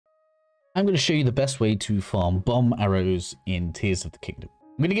I'm going to show you the best way to farm bomb arrows in Tears of the Kingdom.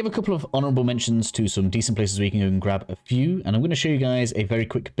 I'm going to give a couple of honorable mentions to some decent places where you can go and grab a few, and I'm going to show you guys a very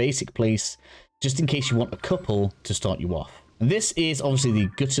quick basic place, just in case you want a couple to start you off. And this is obviously the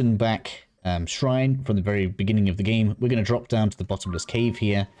Guttenbach Shrine from the very beginning of the game. We're going to drop down to the bottomless cave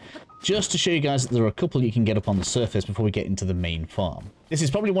here, just to show you guys that there are a couple you can get up on the surface before we get into the main farm. This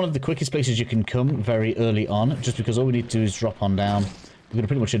is probably one of the quickest places you can come very early on, just because all we need to do is drop on down. We're going to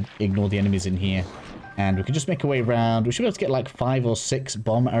pretty much ignore the enemies in here, and we can just make our way around. We should be able to get like 5 or 6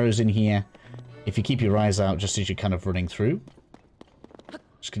 bomb arrows in here if you keep your eyes out just as you're kind of running through.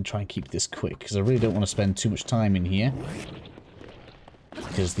 Just going to try and keep this quick because I really don't want to spend too much time in here,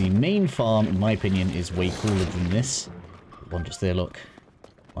 because the main farm, in my opinion, is way cooler than this. One just there, look.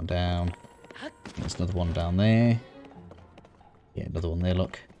 One down. There's another one down there. Yeah, another one there,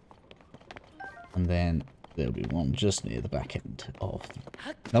 look. And then there'll be one just near the back end of the...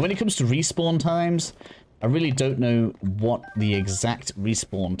 Now, when it comes to respawn times, I really don't know what the exact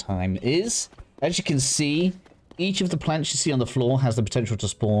respawn time is. As you can see, each of the plants you see on the floor has the potential to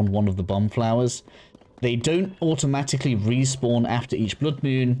spawn one of the bomb flowers. They don't automatically respawn after each blood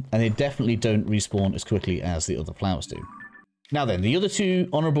moon, and they definitely don't respawn as quickly as the other flowers do. Now then, the other two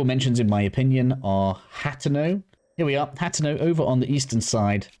honorable mentions, in my opinion, are Hateno. Here we are, Hateno over on the eastern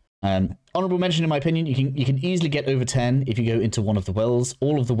side. Honorable mention, in my opinion, you can easily get over 10 if you go into one of the wells.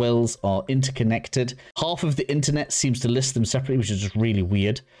 All of the wells are interconnected. Half of the internet seems to list them separately, which is just really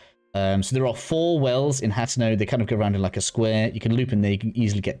weird. So there are 4 wells in Hateno. They kind of go around in like a square. You can loop in there. You can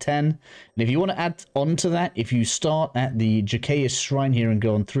easily get 10. And if you want to add on to that, if you start at the Sepapa Shrine here and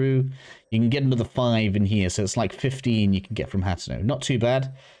go on through, you can get another 5 in here. So it's like 15 you can get from Hateno. Not too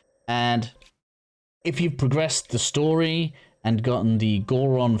bad. And if you've progressed the story and gotten the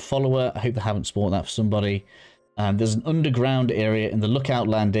Goron follower, I hope they haven't spawned that for somebody. There's an underground area in the lookout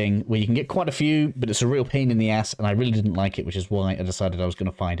landing where you can get quite a few, but it's a real pain in the ass, and I really didn't like it, which is why I decided I was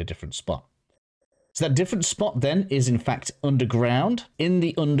going to find a different spot. So that different spot then is in fact underground, in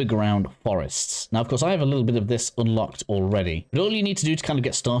the underground forests. Now, of course, I have a little bit of this unlocked already, but all you need to do to kind of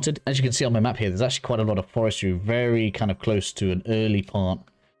get started, as you can see on my map here, there's actually quite a lot of forestry, very kind of close to an early part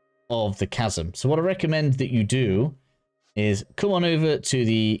of the chasm. So what I recommend that you do is come on over to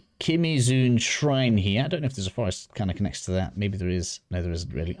the Kimizun Shrine here. I don't know if there's a forest kind of connects to that. Maybe there is. No, there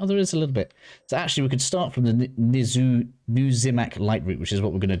isn't really. Oh, there is a little bit. So actually, we could start from the Nuzimak light route, which is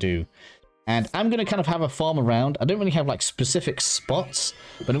what we're going to do. And I'm going to kind of have a farm around. I don't really have like specific spots,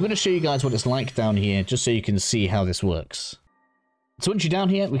 but I'm going to show you guys what it's like down here, just so you can see how this works. So once you're down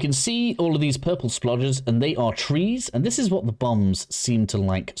here, we can see all of these purple splodges, and they are trees. And this is what the bombs seem to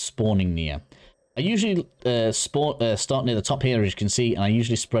like spawning near. I usually start near the top here, as you can see, and I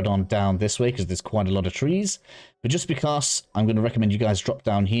usually spread on down this way because there's quite a lot of trees. But just because I'm going to recommend you guys drop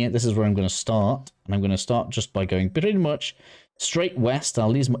down here, this is where I'm going to start. And I'm going to start just by going pretty much straight west. I'll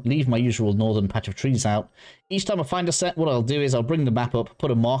leave my usual northern patch of trees out. Each time I find a set, what I'll do is I'll bring the map up,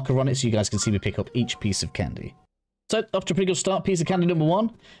 put a marker on it so you guys can see me pick up each piece of candy. So, off to a pretty good start, piece of candy number 1.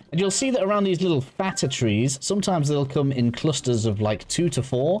 And you'll see that around these little fatter trees, sometimes they'll come in clusters of like 2 to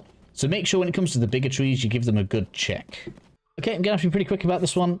 4. So make sure when it comes to the bigger trees, you give them a good check. Okay, I'm going to have to be pretty quick about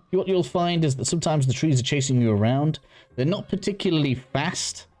this one. What you'll find is that sometimes the trees are chasing you around. They're not particularly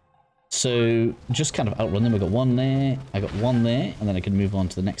fast, so just kind of outrun them. I got one there, I got one there, and then I can move on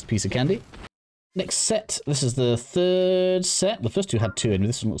to the next piece of candy. Next set, this is the 3rd set. The first 2 had 2, and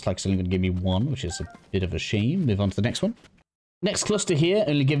this one looks like it's only going to give me 1, which is a bit of a shame. Move on to the next one. Next cluster here,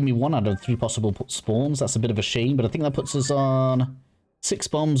 only giving me 1 out of 3 possible spawns. That's a bit of a shame, but I think that puts us on 6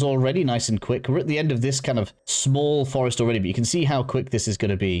 bombs already, nice and quick. We're at the end of this kind of small forest already, but you can see how quick this is going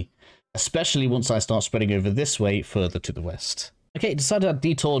to be, especially once I start spreading over this way further to the west. Okay, decided I'd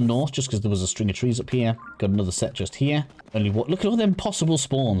detour north just because there was a string of trees up here. Got another set just here. Only what? Look at all them possible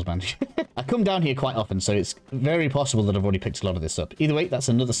spawns, man. I come down here quite often, so it's very possible that I've already picked a lot of this up. Either way, that's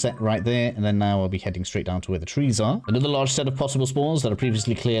another set right there, and then now I'll be heading straight down to where the trees are. Another large set of possible spawns that I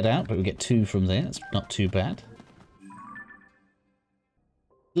previously cleared out, but we get 2 from there. That's not too bad.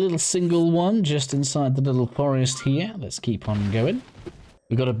 Little single one just inside the little forest here. Let's keep on going.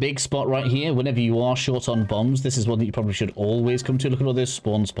 We've got a big spot right here. Whenever you are short on bombs, this is one that you probably should always come to. Look at all those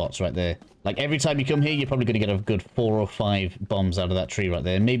spawn spots right there. Like every time you come here, you're probably going to get a good 4 or 5 bombs out of that tree right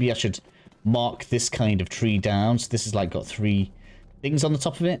there. Maybe I should mark this kind of tree down. So this is like got 3 things on the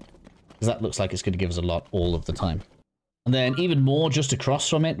top of it, because that looks like it's going to give us a lot all of the time. And then even more just across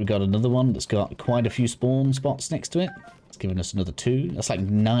from it, we've got another one that's got quite a few spawn spots next to it. It's giving us another 2. That's like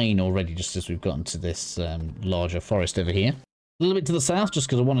 9 already, just as we've gotten to this larger forest over here. A little bit to the south, just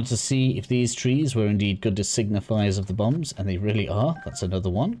because I wanted to see if these trees were indeed good signifiers of the bombs, and they really are. That's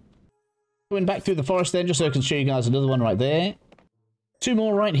another one. Going back through the forest then, just so I can show you guys another one right there. 2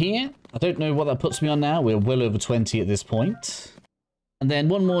 more right here. I don't know what that puts me on now. We're well over 20 at this point. And then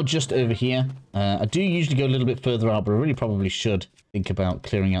 1 more just over here. I do usually go a little bit further out, but I really probably should think about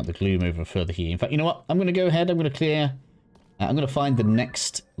clearing out the gloom over further here. In fact, you know what? I'm going to go ahead. I'm going to clear... I'm going to find the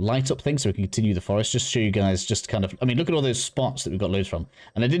next light up thing so we can continue the forest. Just to show you guys just kind of... I mean, look at all those spots that we've got loads from.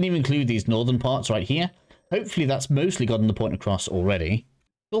 And I didn't even include these northern parts right here. Hopefully that's mostly gotten the point across already.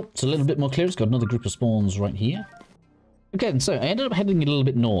 Oh, it's a little bit more clear. It's got another group of spawns right here. Okay, so I ended up heading a little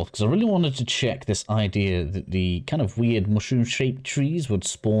bit north because I really wanted to check this idea that the kind of weird mushroom-shaped trees would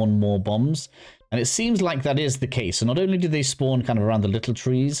spawn more bombs. And it seems like that is the case. So not only do they spawn kind of around the little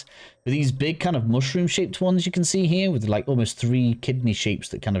trees, but these big kind of mushroom-shaped ones you can see here with like almost 3 kidney shapes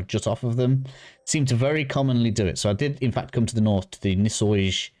that kind of jut off of them seem to very commonly do it. So I did, in fact, come to the north to the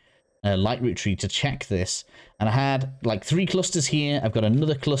Nisoige light root tree to check this. And I had like 3 clusters here. I've got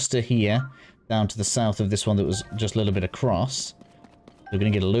another cluster here down to the south of this one that was just a little bit across. We're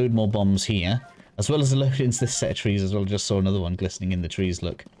going to get a load more bombs here, as well as a load into this set of trees as well. Just saw another one glistening in the trees,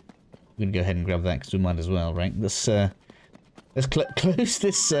 look. We're going to go ahead and grab that because we might as well, right? Let's close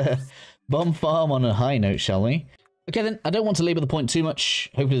this bomb farm on a high note, shall we? Okay then, I don't want to labour the point too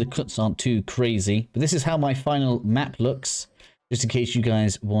much. Hopefully the cuts aren't too crazy. But this is how my final map looks. Just in case you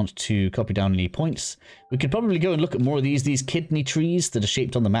guys want to copy down any points. We could probably go and look at more of these. These kidney trees that are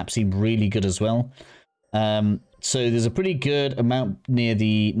shaped on the map seem really good as well. So there's a pretty good amount near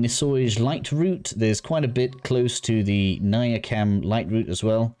the Nisoige light route. There's quite a bit close to the Nyakam light route as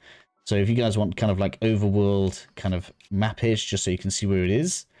well. So if you guys want kind of like overworld kind of map-ish, just so you can see where it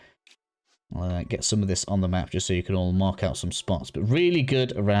is. I'll get some of this on the map just so you can all mark out some spots. But really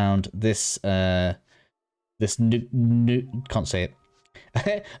good around this... can't say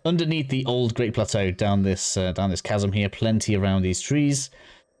it. Underneath the old Great Plateau, down this chasm here, plenty around these trees.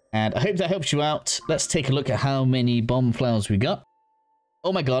 And I hope that helps you out. Let's take a look at how many bomb flowers we got.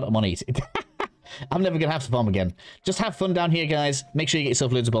 Oh my god, I'm on 8. I'm never going to have to farm again. Just have fun down here, guys. Make sure you get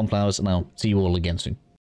yourself loads of bomb flowers, and I'll see you all again soon.